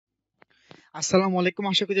আসসালামু আলাইকুম।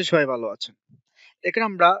 আশা করি সবাই ভালো আছেন। এখানে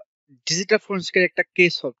আমরা ডিজিটাল ফরেনসিকের একটা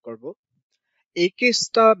কেস সলভ করব। এই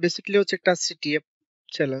কেসটা বেসিক্যালি হচ্ছে একটা সিটিএফ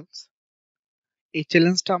চ্যালেঞ্জ। এই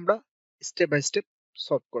চ্যালেঞ্জটা আমরা স্টেপ বাই স্টেপ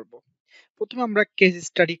সলভ করব। প্রথমে আমরা কেস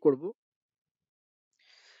স্টাডি করব।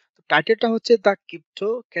 টাইটেলটা হচ্ছে the crypto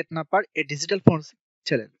kidnapper A digital forensic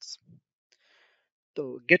challenge. তো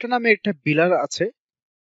গেটো নামে একটা বিড়াল আছে।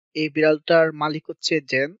 এই বিড়ালটার মালিক হচ্ছে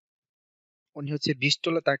জেন। উনি হচ্ছে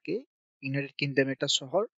 $20 তাকে ইউনাইটেড কিংডমের একটা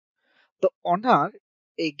শহর। তো ওনার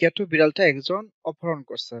এই গেটো বিড়ালটা একজন অপহরণ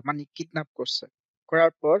করছে, মানে কিডন্যাপ করছে।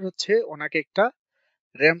 করার পর হচ্ছে ওনাকে একটা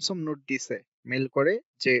র্যানসম নোট দিছে মেল করে,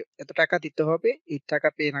 যে এত টাকা দিতে হবে, এই টাকা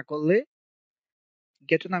পে না করলে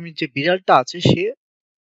গেটো নামের যে বিড়ালটা আছে সে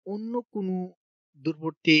অন্য কোনো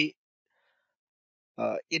দূরবর্তী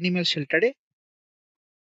এনিম্যাল শেল্টারে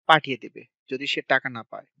পাঠিয়ে দেবে যদি সে টাকা না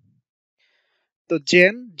পায়। তো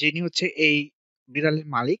জেন, যিনি হচ্ছে এই বিড়ালের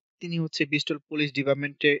মালিক, তিনি হচ্ছে ব্রিস্টল পুলিশ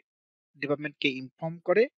ডিপার্টমেন্টকে ইনফর্ম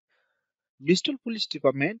করে। ব্রিস্টল পুলিশ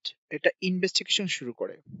ডিপার্টমেন্ট এটা ইনভেস্টিগেশন শুরু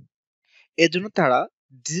করে। এর জন্য তারা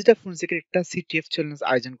ডিজিটাল ফরেনসিকের একটা সিটিএফ চ্যালেঞ্জ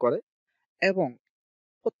আয়োজন করে এবং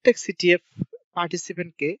প্রত্যেক সিটিএফ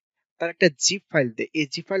পার্টিসিপেন্টকে তার একটা জিপ ফাইল দেয়। এই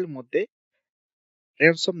জিপ ফাইলের মধ্যে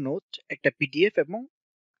র্যানসম নোট, একটা পিডিএফ এবং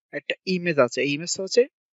একটা ইমেজ আছে। এই ইমেজটা হচ্ছে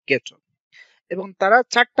গেটো। এবং তারা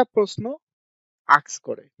 4টা প্রশ্ন আস্ক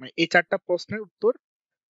করে, মানে এই 4টা প্রশ্নের উত্তর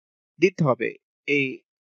দিতে হবে। এই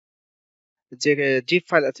যে জিপ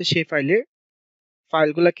ফাইল আছে সেই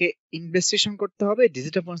ফাইলগুলোকে ইনভেস্টিগেশন করতে হবে,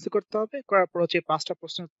 ডিজিটাল ফরেনসিক করতে হবে, করার পর হচ্ছে 5টা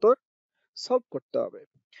প্রশ্নের উত্তর সলভ করতে হবে।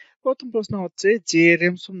 প্রথম প্রশ্ন হচ্ছে, যে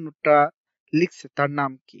র্যানসম নোটটা লিখছে তার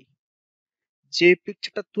নাম কি? যে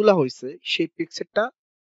পিকচারটা তোলা হয়েছে সেই পিকচারটা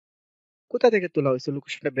কোথা থেকে তোলা হয়েছে,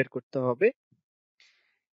 লোকেশনটা বের করতে হবে।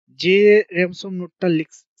 যে র্যানসম নোটটা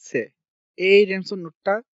লিখছে এই র্যানসম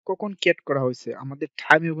নোটটা কখন ক্রিয়েট করা হয়েছে, আমাদের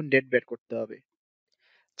টাইম এবং ডেট বের করতে হবে।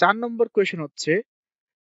 4 নম্বর কোয়েশ্চেন হচ্ছে,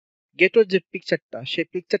 গেটোর যে পিকচারটা সেই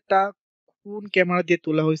পিকচারটা কোন ক্যামেরা দিয়ে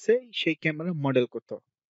তোলা হয়েছে, সেই ক্যামেরার মডেল কত।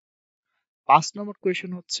 5 নম্বর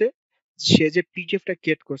কোয়েশ্চেন হচ্ছে, সে যে পিডিএফটা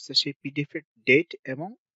ক্রিয়েট করছে সেই পিডিএফ এর ডেট এবং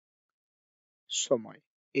সময়,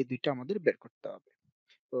 এই দুইটা আমাদের বের করতে হবে।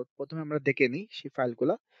 তো প্রথমে আমরা দেখে নিই সেই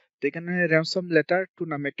ফাইলগুলা। তো এখানে ransom letter 2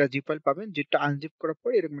 নামে একটা জিপ ফাইল পাবেন, যেটা আনজিপ করার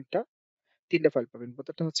পর এরকম একটা 3টা ফাইল পাবেন।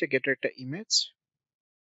 প্রথমটা হচ্ছে গেটের একটা ইমেজ,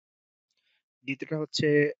 দ্বিতীয়টা হচ্ছে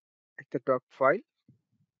একটা ডক ফাইল,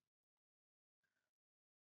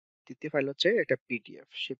 তৃতীয় ফাইল হচ্ছে একটা পিডিএফ।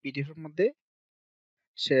 সেই পিডিএফ এর মধ্যে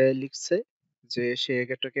সে লিখছে যে সে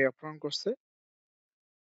গেটকে অপহরণ করছে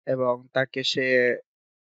এবং তাকে সে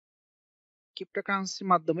ক্রিপ্টোকারেন্সির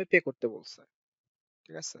মাধ্যমে পে করতে বলছে।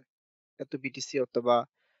 ঠিক আছে, এত বিটিসি অথবা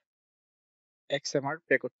এক্সএমআর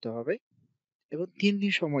পে করতে হবে এবং 3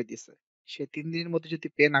 দিন সময় দিছে। সে 3 দিনের মধ্যে যদি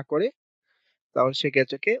পে না করে তাহলে সে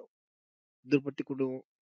গেটকে দূরবর্তী কোনো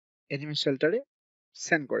অ্যানিমেল শেল্টারে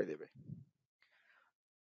সেন্ড করে দেবে।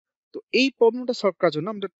 তো এই প্রবলেমটা সলভ করার জন্য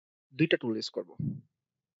আমরা 2টা টুল ইউজ করব।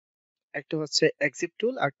 একটা হচ্ছে এক্সিপ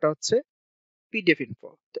টুল, আর একটা হচ্ছে পিডিএফ ইনফো।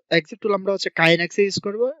 তো এক্সিপ টুল আমরা হচ্ছে কাইনেক্সে ইউজ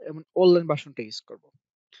করব এবং অনলাইন ভার্সনটা ইউজ করব।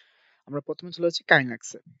 আমরা প্রথমে চলে যাচ্ছি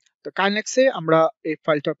কাইনেক্সে। তো কাইনেক্সে আমরা এই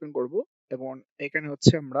ফাইলটা ওপেন করব এবং এখানে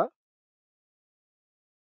হচ্ছে আমরা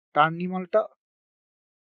টার্মিনালটা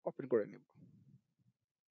ওপেন করে নেব।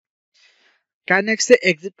 কাইনেক্সে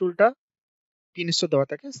এক্সিপ টুলটা ইনস্টল দেওয়া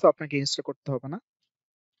থাকে, সো আপনাকে ইনস্টল করতে হবে না।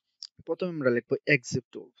 প্রথমে আমরা লিখবো এক্সিপ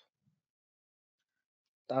টুল।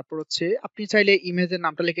 তারপর হচ্ছে আপনি চাইলে ইমেজের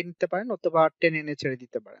নামটা লিখে নিতে পারেন অথবা টেনে এনে ছেড়ে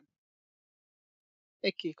দিতে পারেন,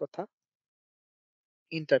 একই কথা।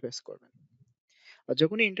 ইন্টারফেস করবেন, আর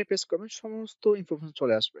যখনই ইন্টারফেস করবেন সমস্ত ইনফরমেশন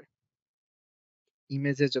চলে আসবে।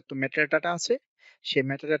 ইমেজের যত মেটাডাটা আছে সেই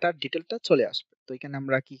মেটাডাটার ডিটেলটা চলে আসবে। তো এখানে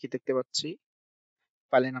আমরা কি কি দেখতে পাচ্ছি,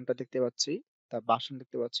 ফাইলের নামটা দেখতে পাচ্ছি, তার ভার্সন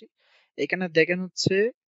দেখতে পাচ্ছি। এখানে দেখেন হচ্ছে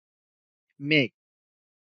মেক,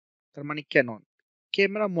 তার মানে ক্যানন।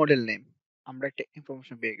 ক্যামেরা মডেল নেম, আমরা একটা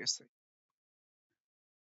ইনফরমেশন পেয়ে গেছি।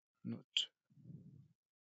 নোট,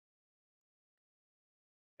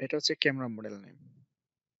 এটা হচ্ছে ক্যামেরা মডেল নেম।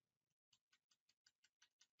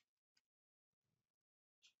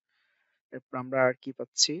 এরপর আমরা আর কি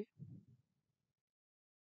পাচ্ছি,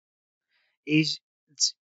 এই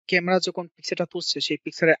ক্যামেরা যখন পিকচারটা তুলছে সেই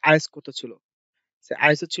পিকচারের আইএস কত ছিল, সে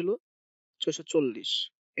আইএসও ছিল 640।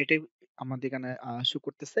 এটাই আমাদের এখানে শো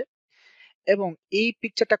করতেছে। এবং এই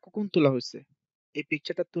পিকচারটা কখন তোলা হয়েছে, এই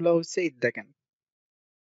পিকচারটা তোলা হয়েছে, এই দেখেন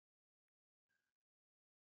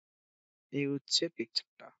এই হচ্ছে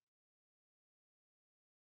পিকচারটা।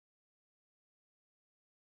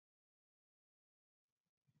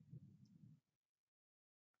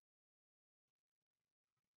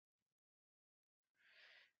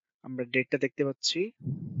 আমরা ডেটটা দেখতে পাচ্ছি,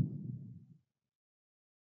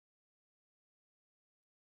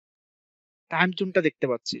 টাইম জোনটা দেখতে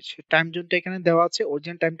পাচ্ছি, সে টাইম জোনটা এখানে দেওয়া আছে,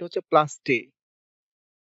 অরিজিনাল টাইমটা হচ্ছে +10।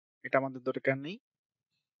 এটা আমাদের দরকার নেই।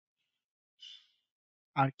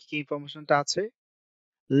 আর কি ইনফরমেশনটা আছে,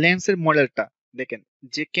 লেন্সের মডেলটা দেখেন,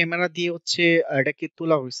 যে ক্যামেরা দিয়ে হচ্ছে এটাকে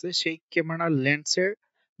তোলা হয়েছে, সেই ক্যামেরার লেন্সের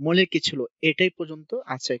মডেল কি ছিল এটাই পর্যন্ত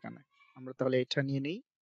আছে এখানে। আমরা তাহলে এটা নিয়ে নিই,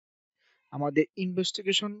 আমাদের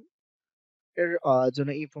ইনভেস্টিগেশন এর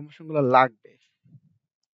জন্য ইনফরমেশন গুলো লাগবে।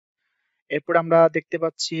 এরপর আমরা দেখতে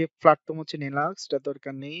পাচ্ছি প্ল্যাটফর্ম হচ্ছে লিনাক্স, এটা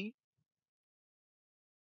দরকার নেই।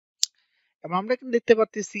 এবং আমরা কিন্তু দেখতে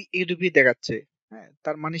পাচ্ছি এডোবি দেখাচ্ছে, হ্যাঁ,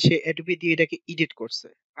 তার মানে সে এডোবি দিয়ে এটাকে এডিট করছে।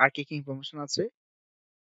 আর কি কি ইনফরমেশন আছে,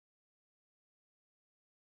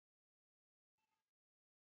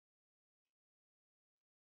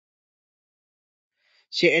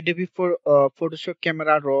 সে এডোবি ফটোশপ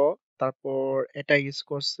ক্যামেরা র, তারপর এটা ইউজ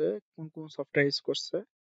করছে, কোন কোন সফটওয়্যার ইউজ করছে,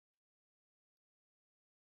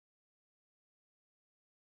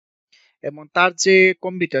 এবং তার যে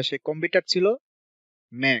কম্পিউটার, সেই কম্পিউটার ছিল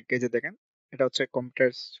ম্যাক, এই যে দেখেন, এটা হচ্ছে কম্পিউটার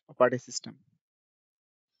অপারেটিং সিস্টেম।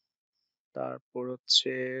 তারপর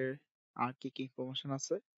হচ্ছে আর কি কি ইনফরমেশন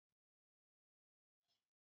আছে,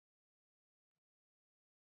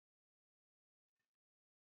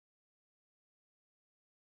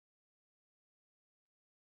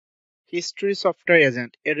 history software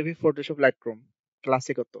agent Adobe Photoshop Lightroom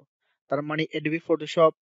ক্লাসিকত, তার মানে এডোবি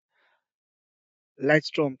ফটোশপ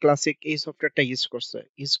লাইটরুম ক্লাসিক এই সফটওয়্যারটা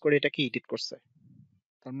ইউজ করে এটাকে এডিট করছে।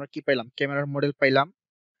 তো আমরা কি পাইলাম, ক্যামেরার মডেল পাইলাম,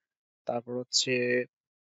 তারপর হচ্ছে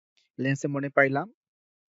লেন্সের মডেল পাইলাম,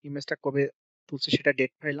 ইমেজটা কবে তুলছে সেটা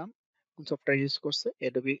ডেট পাইলাম, কোন সফটওয়্যার ইউজ করছে,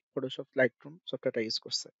 এডোবি ফটোশপ লাইটরুম সফটওয়্যারটা ইউজ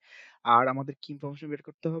করছে। আর আমাদের কি ইনফরমেশন বের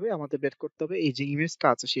করতে হবে, আমাদের বের করতে হবে এই যে ইমেজটা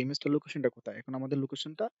আছে, সেই ইমেজটা লোকেশনটা কোথায়। এখন আমাদের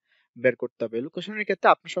লোকেশনটা বের করতে হবে। লোকেশনের ক্ষেত্রে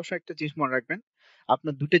আপনি সবসময় একটা জিনিস মনে রাখবেন,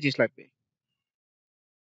 আপনার দুটো জিনিস লাগবে।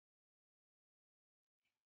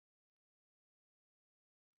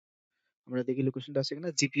 আমরা দেখি লোকেশনটা আছে কিনা,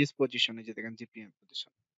 জিপিএস পজিশন, এই যে দেখেন জিপিএম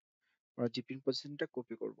পজিশন, আমরা জিপিএম পজিশনটা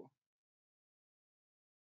কপি করব।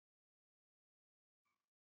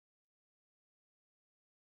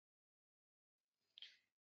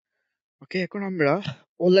 ওকে, এখন আমরা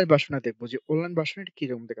অনলাইন ভার্সনটা দেখবো যে অনলাইন ভার্সনটা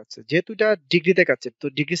কিরকম দেখাচ্ছে। যেহেতু এটা ডিগ্রি দেখাচ্ছে, তো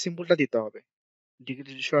ডিগ্রি সিম্বলটা দিতে হবে।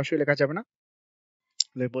 ডিগ্রি সরাসরি লেখা যাবে না,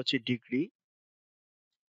 লিখবো হচ্ছে ডিগ্রি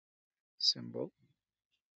সিম্বল।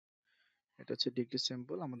 এটা হচ্ছে ডিগ্রি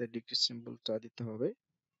সিম্বল, আমাদের ডিগ্রি সিম্বলটা দিতে হবে।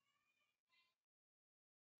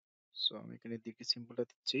 সো আমি এখানে ডিগ্রি সিম্বলটা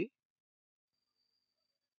দিচ্ছি।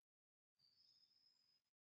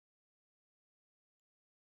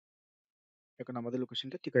 এখন আমাদের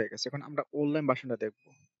লোকেশনটা ঠিক হয়ে গেছে। এখন আমরা অনলাইন ভার্সনটা দেখবো,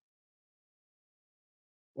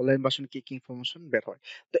 অনলাইন ভার্সন কি কি ইনফরমেশন বের হয়।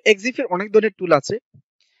 তো এক্সিফের অনেক ধরনের টুল আছে,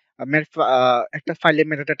 একটা ফাইলের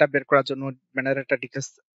মেটাডাটা বের করার জন্য, মেটাডাটা ডিটেইলস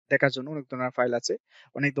দেখার জন্য অনেক ধরনের ফাইল আছে,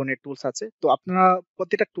 অনেক ধরনের টুলস আছে। তো আপনারা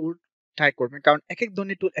প্রত্যেকটা টুল ট্রাই করবেন, কারণ এক এক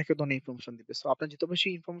ধরনের টুল এক এক ধরনের ইনফরমেশন দিবে। সো আপনি যত বেশি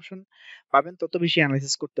ইনফরমেশন পাবেন তত বেশি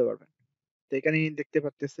অ্যানালাইসিস করতে পারবেন। তো এখানে দেখতে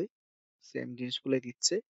পারতেছি সেম জিনিসগুলোই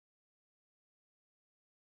দিচ্ছে।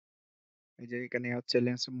 এই যে এখানে হচ্ছে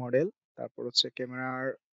লেন্স মডেল, তারপর হচ্ছে ক্যামেরা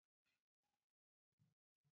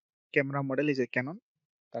মডেল, এই যে ক্যানন,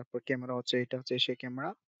 তারপর ক্যামেরা হচ্ছে এটা হচ্ছে সেই ক্যামেরা।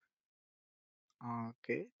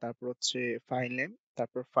 ওকে, তারপর হচ্ছে ফাইল নেম,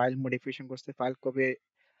 তারপর ফাইল মডিফিকেশন করছে, ফাইল কবে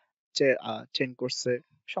চেঞ্জ করছে,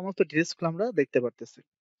 সমস্ত ডিটেইলস গুলো আমরা দেখতে পারতেছি।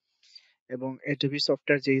 এবং এডোবি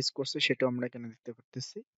সফটওয়্যার যে ইউজ করছে সেটাও আমরা এখানে দেখতে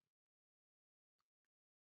পারতেছি।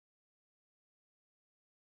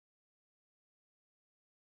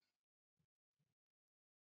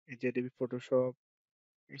 এই যে এডোবি ফটোশপ,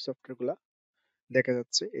 এই সফটওয়্যার গুলা দেখা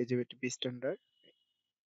যাচ্ছে। এই যে এডোবি স্ট্যান্ডার্ড,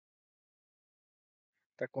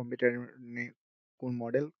 তার কম্পিউটার, কোন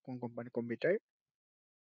মডেল, কোন কোম্পানি কম্পিউটার,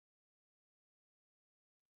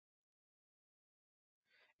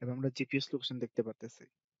 এবং আমরা জিপিএস লোকেশন দেখতে পারতেছি।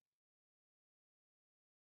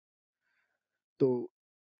 তো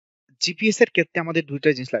জিপিএস এর ক্ষেত্রে আমাদের দুইটা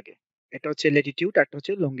জিনিস লাগে, এটা হচ্ছে ল্যাটিটিউড আর একটা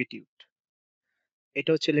হচ্ছে লঙ্গিটিউড। এটা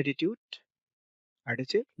হচ্ছে ল্যাটিটিউড আর এটা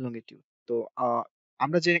হচ্ছে লঙ্গিটিউড। তো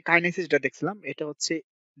আমরা যে কাইনেসিস যেটা দেখছিলাম, এটা হচ্ছে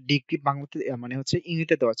ডিগ্রি বাংলাতে, মানে হচ্ছে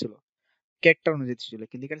ইংরেজিতে দেওয়া ছিল, ক্যারেক্টার অনুযায়ী ছিল,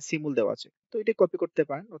 কিন্তু এখানে সিম্বল দেওয়া আছে। তো এটা কপি করতে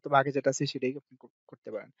পারেন, অথবা আগে যেটা আছে সেটাই আপনি করতে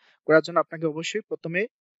পারেন। করার জন্য আপনাকে অবশ্যই প্রথমে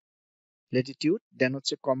ল্যাটিটিউড, দেন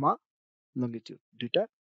হচ্ছে কমা, লঙ্গিটিউড, দুইটা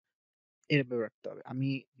এভাবে রাখতে হবে। আমি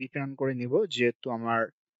VPN অন করে নিব, যেহেতু আমার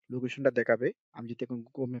লোকেশনটা দেখাবে। আমি যদি এখন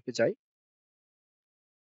গুগল ম্যাপে যাই,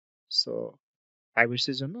 সো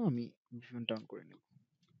প্রাইভেসির জন্য আমি VPN অন করে নিব।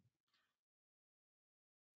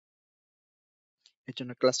 এর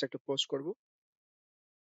জন্য ক্লাসটা একটু পজ করব।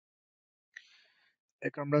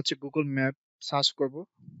 এখন আমরা হচ্ছে গুগল ম্যাপ সার্চ করব।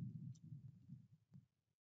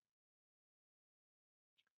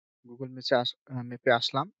 গুগল ম্যাপে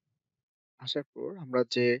আসলাম। আসার পর আমরা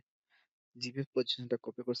যে জিপিএস পজিশনটা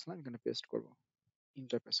কপি করছিলাম এখানে পেস্ট করব,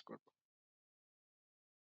 ইন্টার পেস্ট করব।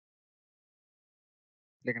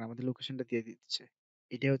 দেখেন আমাদের লোকেশনটা দিয়ে দিচ্ছে,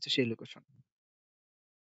 এটাই হচ্ছে সেই লোকেশন।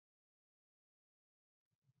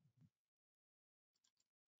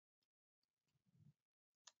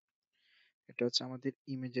 এটা হচ্ছে আমাদের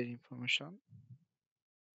ইমেজের ইনফরমেশন।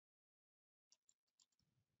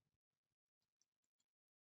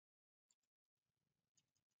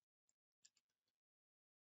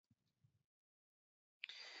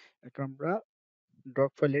 এখন আমরা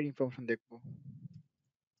ড্রপ ফাইলের ইনফরমেশন দেখব।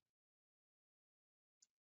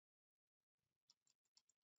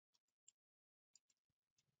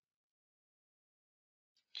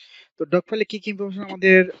 তো ডগ ফাইলে কি কি ইনফরমেশন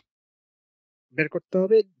আমাদের বের করতে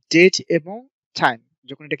হবে? ডেট এবং টাইম,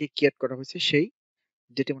 যখন এটাকে ক্রিয়েট করা হয়েছে সেই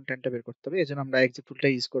ডেট এবং টাইমটা বের করতে হবে। এজন্য আমরা এক্সিট টুলটা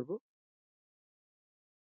ইউজ করব।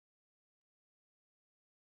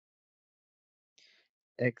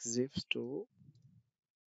 এক্সিট টু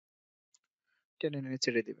টেনে নিয়ে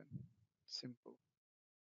ছেড়ে দিবেন, সিম্পল।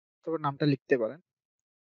 তারপর নামটা লিখতে পারেন।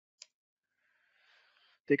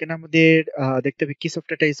 তো এখানে আমাদের দেখতে হবে কি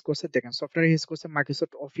সফটওয়্যারটা ইউজ করছে। দেখেন সফটওয়্যার ইউজ করছে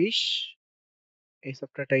মাইক্রোসফট অফিস, এই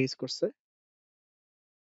সফটওয়্যারটা ইউজ করছে।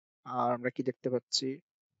 আর আমরা কি দেখতে পাচ্ছি,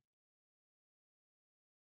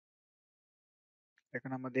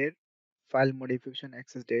 এখন আমাদের ফাইল মডিফিকেশন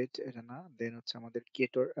অ্যাক্সেস ডেট এটা না, দেন হচ্ছে আমাদের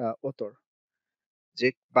ক্রিয়েটর অথর যে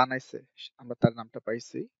বানাইছে আমরা তার নামটা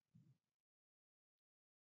পাইছি,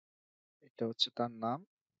 এটা হচ্ছে তার নাম,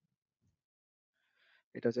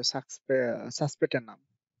 এটা হচ্ছে সাসপেক্টের নাম,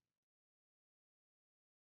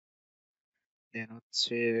 দেন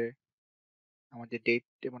হচ্ছে আমাদের ডেট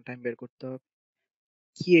এবং টাইম বের করতে হবে।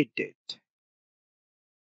 ক্রিয়েট ডেট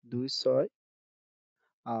 2/6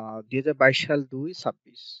 2022 সাল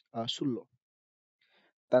 2/26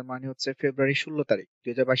 তার মানে হচ্ছে ফেব্রুয়ারি 16 তারিখ,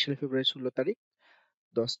 2022 সালের ফেব্রুয়ারি 16 তারিখ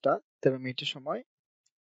 10টা 13 মিনিটের সময়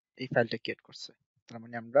এই ফাইলটা ক্রিয়েট করছে। তার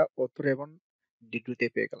মানে আমরা অথর এবং ডিডুতে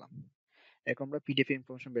পেয়ে গেলাম। এখন আমরা পিডিএফ এর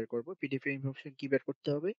ইনফরমেশন বের করব। পিডিএফ এর ইনফরমেশন কি বের করতে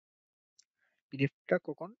হবে? পিডিএফটা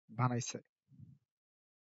কখন বানাইছে।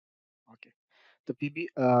 ওকে, তো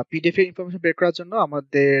পিডিএফ এর ইনফরমেশন বের করার জন্য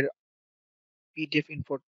আমাদের পিডিএফ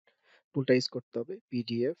ইনফো টুলটা ইউজ করতে হবে।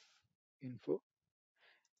 পিডিএফ ইনফো,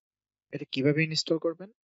 এটা কিভাবে ইনস্টল করবেন?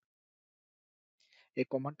 এই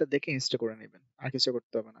কমান্ডটা দেখে ইনস্টল করে নেবেন, আর কিছু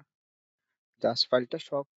করতে হবে না। জাস্ট ফাইলটা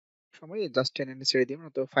সব সময় জাস্ট টেনে এনে ছেড়ে দিবেন,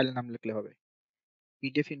 অথবা ফাইলের নাম লিখলে হবে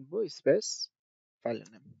পিডিএফ ইনফো স্পেস ফাইলের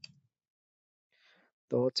নাম।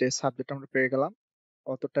 তো হচ্ছে সাবজেক্ট আমরা পেয়ে গেলাম,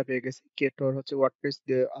 অতটা পেয়ে গেছি। ক্রিয়েটর হচ্ছে ওয়ার্ডপ্রেস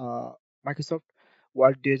দিয়ে মাইক্রোসফট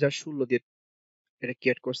ওয়ার্ড 2016 দিয়ে এটা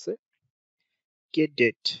ক্রিয়েট করছে। ক্রিয়েট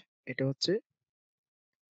ডেট, এটা হচ্ছে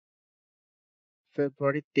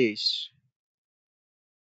ফেব্রুয়ারি 23,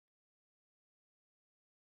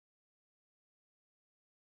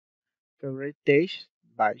 ফেব্রুয়ারি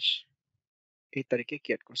 23-22 এই তারিখে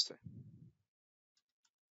ক্রিয়েট করছে।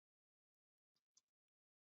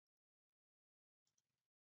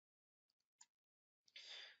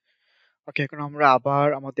 ওকে, এখন আমরা আবার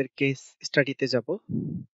আমাদের কেস স্টাডিতে যাব।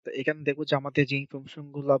 তো এখানে দেখবো যে আমাদের যে ইনফরমেশন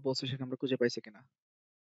গুলো বলছে সেটা আমরা খুঁজে পাইছি কিনা।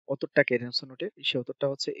 অতটা রেনসো নোটের সে অতটা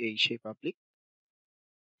হচ্ছে এই সেই পাবলিক,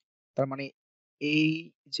 তার মানে এই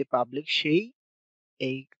যে পাবলিক সেই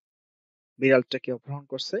এই বিড়ালটাকে অপহরণ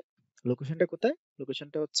করছে। লোকেশনটা কোথায়?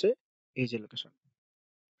 লোকেশনটা হচ্ছে এই যে location,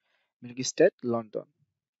 milky state London,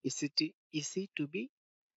 ইসিটি EC two B,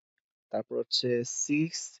 তারপর হচ্ছে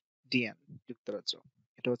 6 ডিএন যুক্তরাজ্য,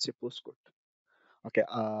 এটা হচ্ছে পোস্ট কোড। ওকে,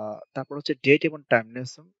 তারপর হচ্ছে ডেট এবং time,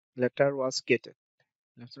 Nelson letter was gated,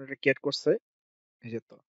 Nelson এটা ক্রিয়েট করছে এই যে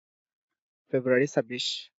তো ফেব্রুয়ারি 26,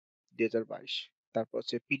 2022। তারপর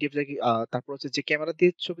হচ্ছে পিডিএফ, তারপর হচ্ছে যে ক্যামেরা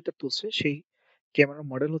দিয়ে ছবিটা তুলছে সেই ক্যামেরার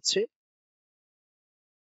মডেল হচ্ছে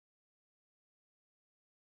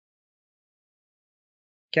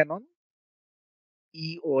ক্যানন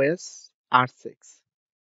ইওএস R6।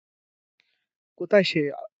 কোথায় সে,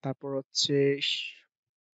 তারপর হচ্ছে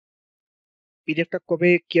পিডিএফটা কবে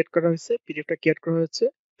ক্রিয়েট করা হয়েছে? পিডিএফটা ক্রিয়েট করা হয়েছে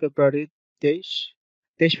ফেব্রুয়ারি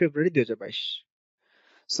 23 ফেব্রুয়ারি 2022।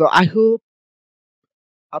 সো আই হোপ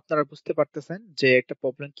আপনারা বুঝতে পারতেছেন যে একটা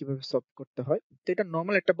প্রবলেম কিভাবে সলভ করতে হয়। তো এটা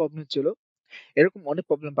নর্মাল একটা প্রবলেম ছিল, এরকম অনেক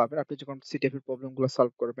প্রবলেম পাবেন আপনি যখন সিটিএফ এর প্রবলেম গুলো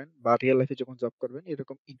সলভ করবেন বা রিয়েল লাইফে যখন জব করবেন,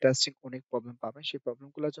 এরকম ইন্টারেস্টিং অনেক প্রবলেম পাবেন। সেই প্রবলেম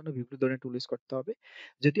গুলোর জন্য বিভিন্ন ধরনের টুল ইউজ করতে হবে।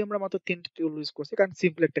 যদিও আমরা মাত্র 3টা টুল ইউজ করছি কারণ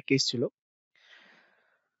সিম্পল একটা কেস ছিল।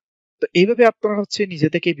 তো এইভাবে আপনারা হচ্ছে নিজে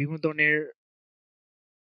থেকে বিভিন্ন ধরনের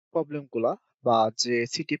প্রবলেম গুলা বা যে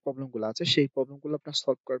সিটি প্রবলেম গুলো আছে সেই প্রবলেম গুলো আপনারা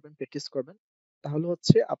সলভ করবেন, প্র্যাকটিস করবেন। তাহলে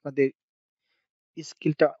হচ্ছে আপনাদের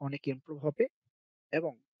স্কিলটা অনেক ইমপ্রুভ হবে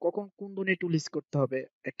এবং কখন কোন দুনিয়া টুল ইউজ করতে হবে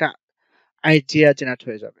একটা আইডিয়া জেনারেট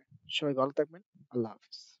হয়ে যাবে। সবাই ভালো থাকবেন। আল্লাহ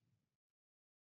হাফেজ।